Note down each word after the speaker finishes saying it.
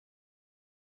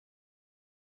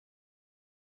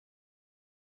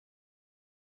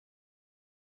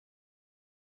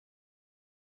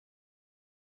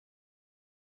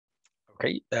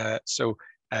Okay,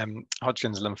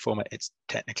 Hodgkin's lymphoma, it's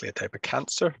technically a type of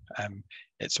cancer.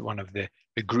 It's one of the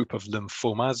group of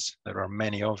lymphomas. There are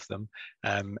many of them,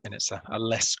 and it's a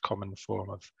less common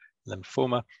form of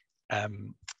lymphoma.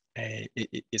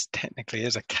 It technically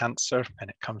is a cancer, and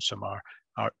it comes from our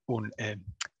own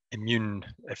immune,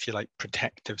 if you like,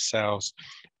 protective cells,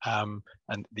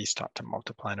 and they start to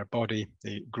multiply in our body.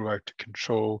 They grow out of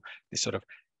control. They sort of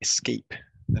escape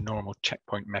the normal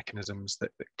checkpoint mechanisms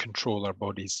that control our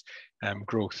body's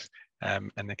growth,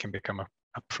 and they can become a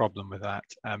problem with that.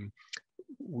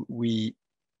 We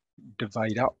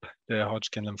divide up the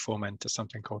Hodgkin lymphoma into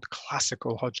something called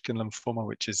classical Hodgkin lymphoma,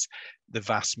 which is the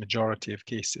vast majority of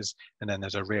cases, and then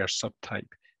there's a rare subtype.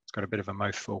 It's got a bit of a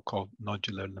mouthful called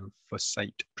nodular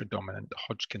lymphocyte predominant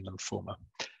Hodgkin lymphoma.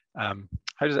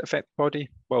 How does it affect the body?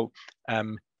 Well,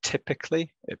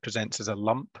 typically it presents as a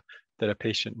lump that a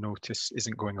patient notice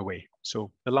isn't going away.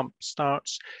 So the lump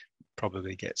starts,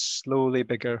 probably gets slowly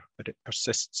bigger, but it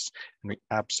persists. And we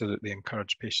absolutely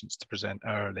encourage patients to present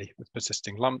early with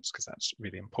persisting lumps, because that's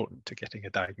really important to getting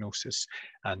a diagnosis.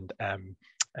 And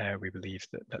we believe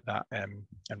that and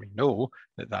we know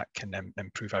that can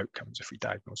improve outcomes if we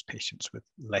diagnose patients with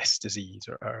less disease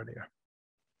or earlier.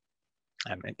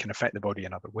 It can affect the body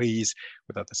in other ways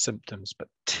with other symptoms, but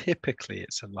typically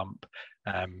it's a lump,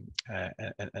 and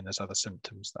there's other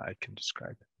symptoms that I can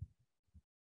describe.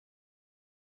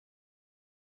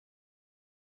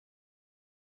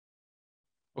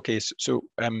 Okay, so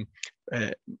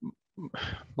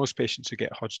most patients who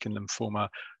get Hodgkin lymphoma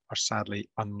are sadly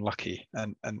unlucky,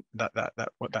 and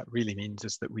what that really means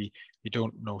is that we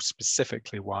don't know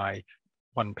specifically why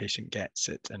one patient gets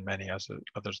it and many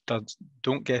others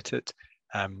don't get it.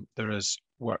 There is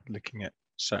work looking at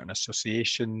certain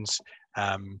associations.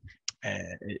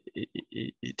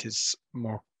 It is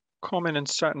more common in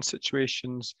certain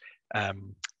situations.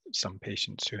 Some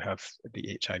patients who have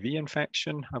the HIV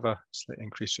infection have a slightly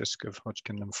increased risk of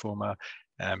Hodgkin lymphoma.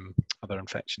 Other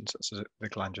infections such as the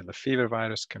glandular fever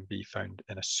virus can be found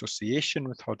in association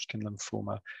with Hodgkin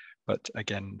lymphoma. But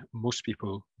again, most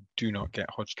people do not get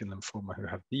Hodgkin lymphoma who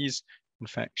have these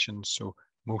infections. So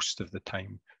most of the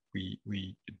time,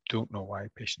 we don't know why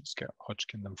patients get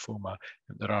Hodgkin lymphoma.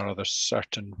 There are other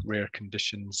certain rare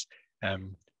conditions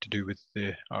to do with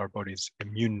our body's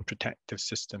immune protective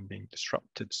system being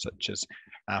disrupted, such as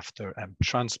after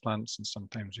transplants, and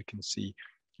sometimes we can see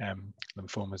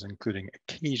lymphomas, including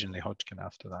occasionally Hodgkin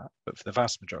after that. But for the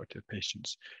vast majority of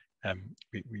patients,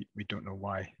 we don't know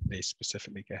why they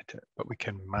specifically get it, but we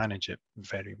can manage it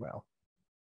very well.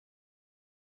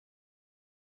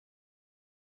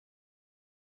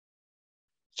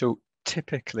 So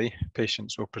typically,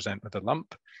 patients will present with a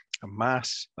lump, a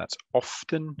mass that's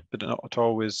often, but not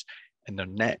always, in their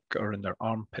neck or in their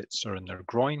armpits or in their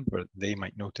groin, where they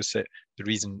might notice it. The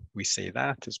reason we say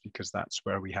that is because that's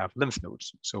where we have lymph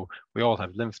nodes. So we all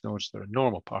have lymph nodes. They're a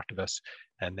normal part of us,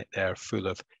 and they're full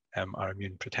of our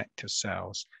immune protective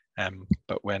cells.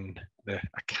 But when a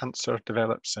cancer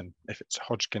develops, and if it's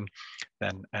Hodgkin,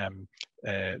 then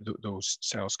those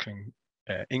cells can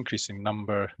increase in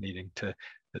number, leading to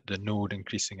the node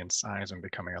increasing in size and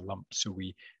becoming a lump. So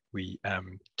we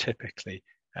typically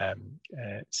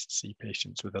see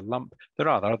patients with a lump. There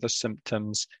are other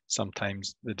symptoms.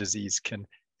 Sometimes the disease can,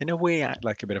 in a way, act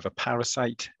like a bit of a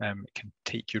parasite. It can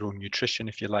take your own nutrition,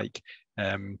 if you like,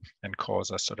 and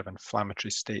cause a sort of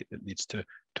inflammatory state that leads to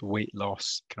weight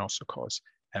loss. It can also cause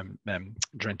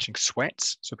drenching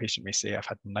sweats. So a patient may say, I've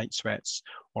had night sweats,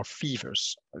 or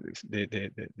fevers. They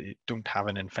don't have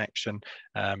an infection,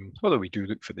 although we do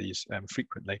look for these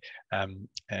frequently, and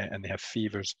they have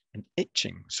fevers and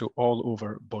itching. So all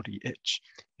over body itch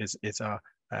is a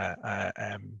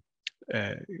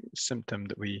symptom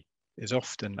that is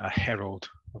often a herald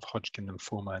of Hodgkin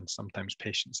lymphoma, and sometimes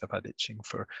patients have had itching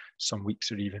for some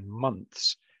weeks or even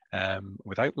months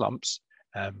without lumps,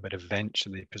 but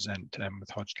eventually present with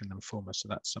Hodgkin lymphoma. So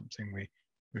that's something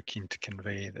we're keen to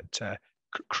convey, that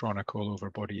chronic all over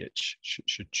body itch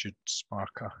should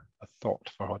spark a thought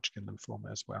for Hodgkin lymphoma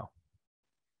as well.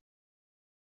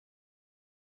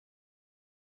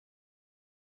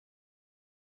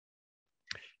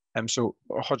 So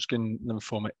Hodgkin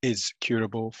lymphoma is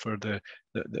curable for the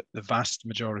vast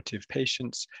majority of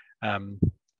patients. And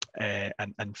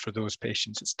for those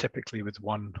patients, it's typically with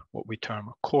what we term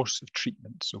a course of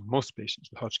treatment. So most patients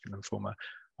with Hodgkin lymphoma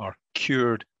are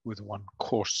cured with one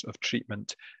course of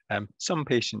treatment. Some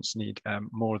patients need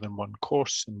more than one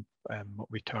course, and what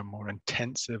we term more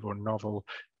intensive or novel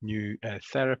new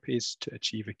therapies to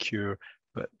achieve a cure.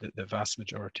 But the vast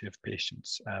majority of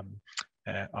patients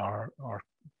are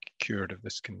cured of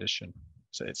this condition.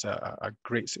 So it's a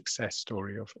great success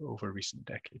story of over recent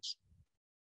decades.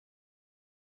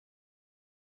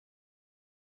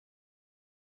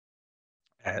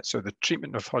 So the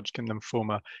treatment of Hodgkin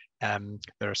lymphoma,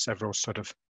 there are several sort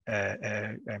of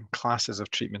classes of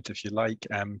treatment, if you like.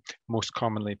 Most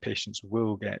commonly, patients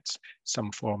will get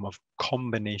some form of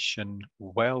combination,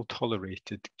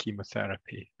 well-tolerated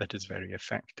chemotherapy that is very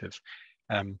effective.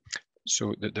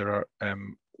 So that there are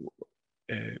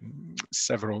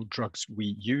several drugs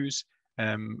we use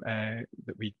that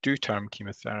we do term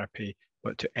chemotherapy,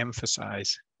 but to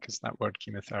emphasize, because that word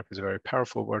chemotherapy is a very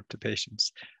powerful word to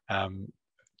patients,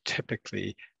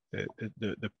 typically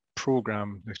the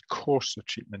program, the course of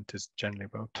treatment is generally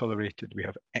well tolerated. We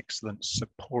have excellent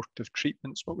supportive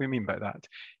treatments. What we mean by that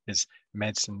is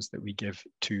medicines that we give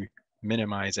to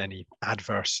minimize any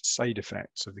adverse side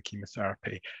effects of the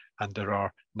chemotherapy. And there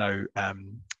are now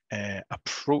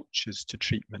approaches to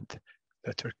treatment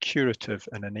that are curative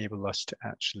and enable us to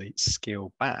actually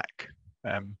scale back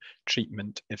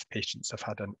treatment if patients have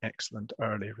had an excellent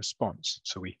early response.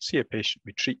 So we see a patient,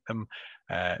 we treat them,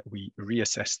 we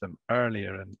reassess them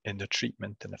earlier in the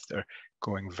treatment, and if they're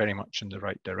going very much in the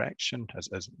right direction,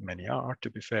 as many are,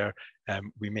 to be fair,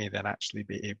 we may then actually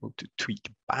be able to tweak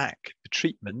back the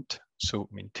treatment, so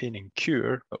maintaining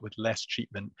cure, but with less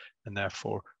treatment, and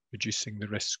therefore reducing the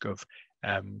risk of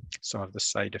some of the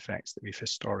side effects that we've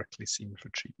historically seen for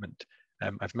treatment.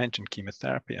 I've mentioned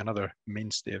chemotherapy. Another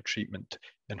mainstay of treatment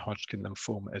in Hodgkin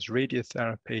lymphoma is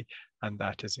radiotherapy, and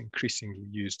that is increasingly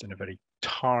used in a very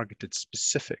targeted,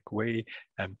 specific way.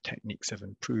 Techniques have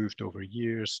improved over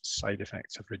years, side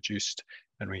effects have reduced,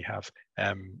 and we have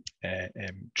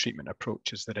treatment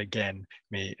approaches that again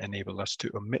may enable us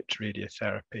to omit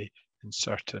radiotherapy in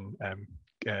certain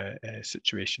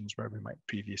situations where we might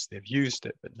previously have used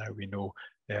it, but now we know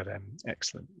they have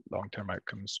excellent long-term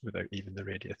outcomes without even the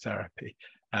radiotherapy.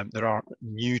 There are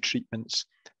new treatments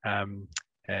that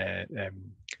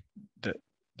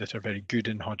are very good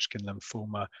in Hodgkin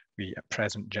lymphoma. We at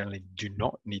present generally do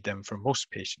not need them for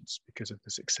most patients because of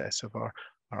the success of our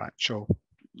actual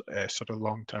sort of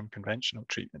long-term conventional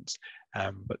treatments,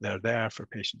 but they're there for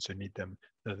patients who need them.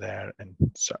 They're there in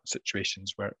certain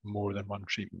situations where more than one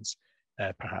treatment's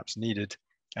perhaps needed,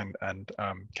 and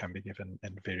can be given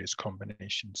in various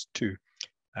combinations too.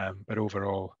 But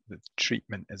overall, the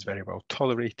treatment is very well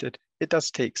tolerated. It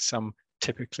does take some,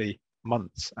 typically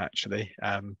months actually.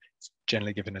 It's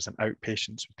generally given as an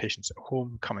outpatient, with patients at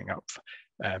home coming up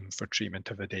for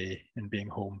treatment of a day and being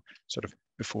home sort of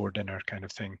before dinner kind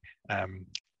of thing,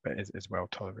 but is well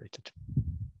tolerated.